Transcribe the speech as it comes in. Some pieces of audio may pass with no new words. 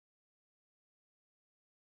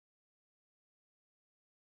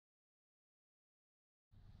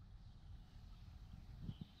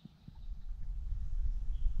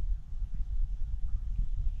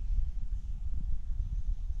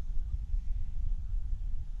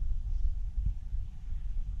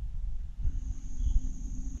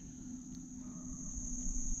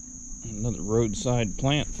Another roadside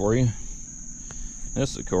plant for you.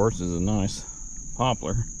 This, of course, is a nice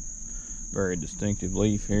poplar. Very distinctive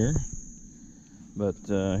leaf here. But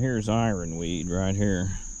here's ironweed right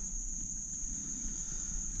here.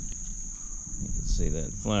 You can see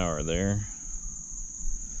that flower there.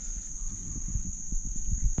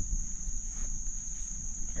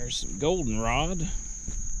 There's some goldenrod.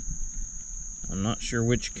 I'm not sure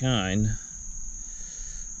which kind.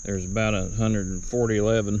 There's about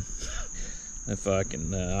 111. If I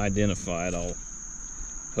can identify it, I'll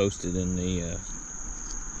post it in the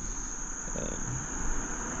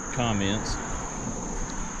comments.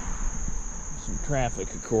 Some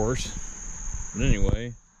traffic, of course. But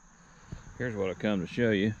anyway, here's what I come to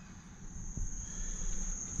show you.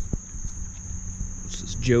 This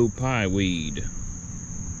is Joe-pyeweed.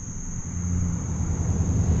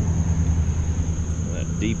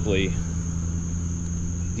 That deeply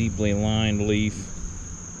lined leaf,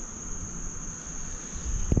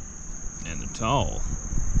 and the tall.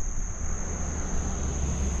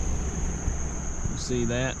 You see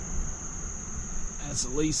that? That's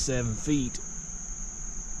at least 7 feet.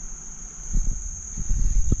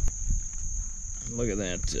 Look at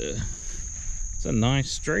that. It's a nice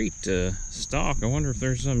straight stalk. I wonder if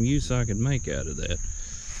there's some use I could make out of that.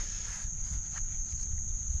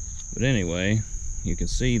 But anyway, you can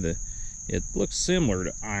see it looks similar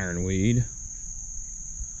to ironweed,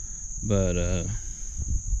 but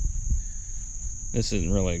this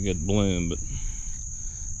isn't really a good bloom, but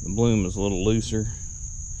the bloom is a little looser,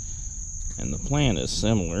 and the plant is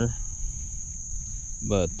similar,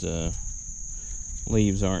 but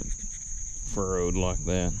leaves aren't furrowed like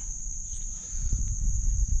that.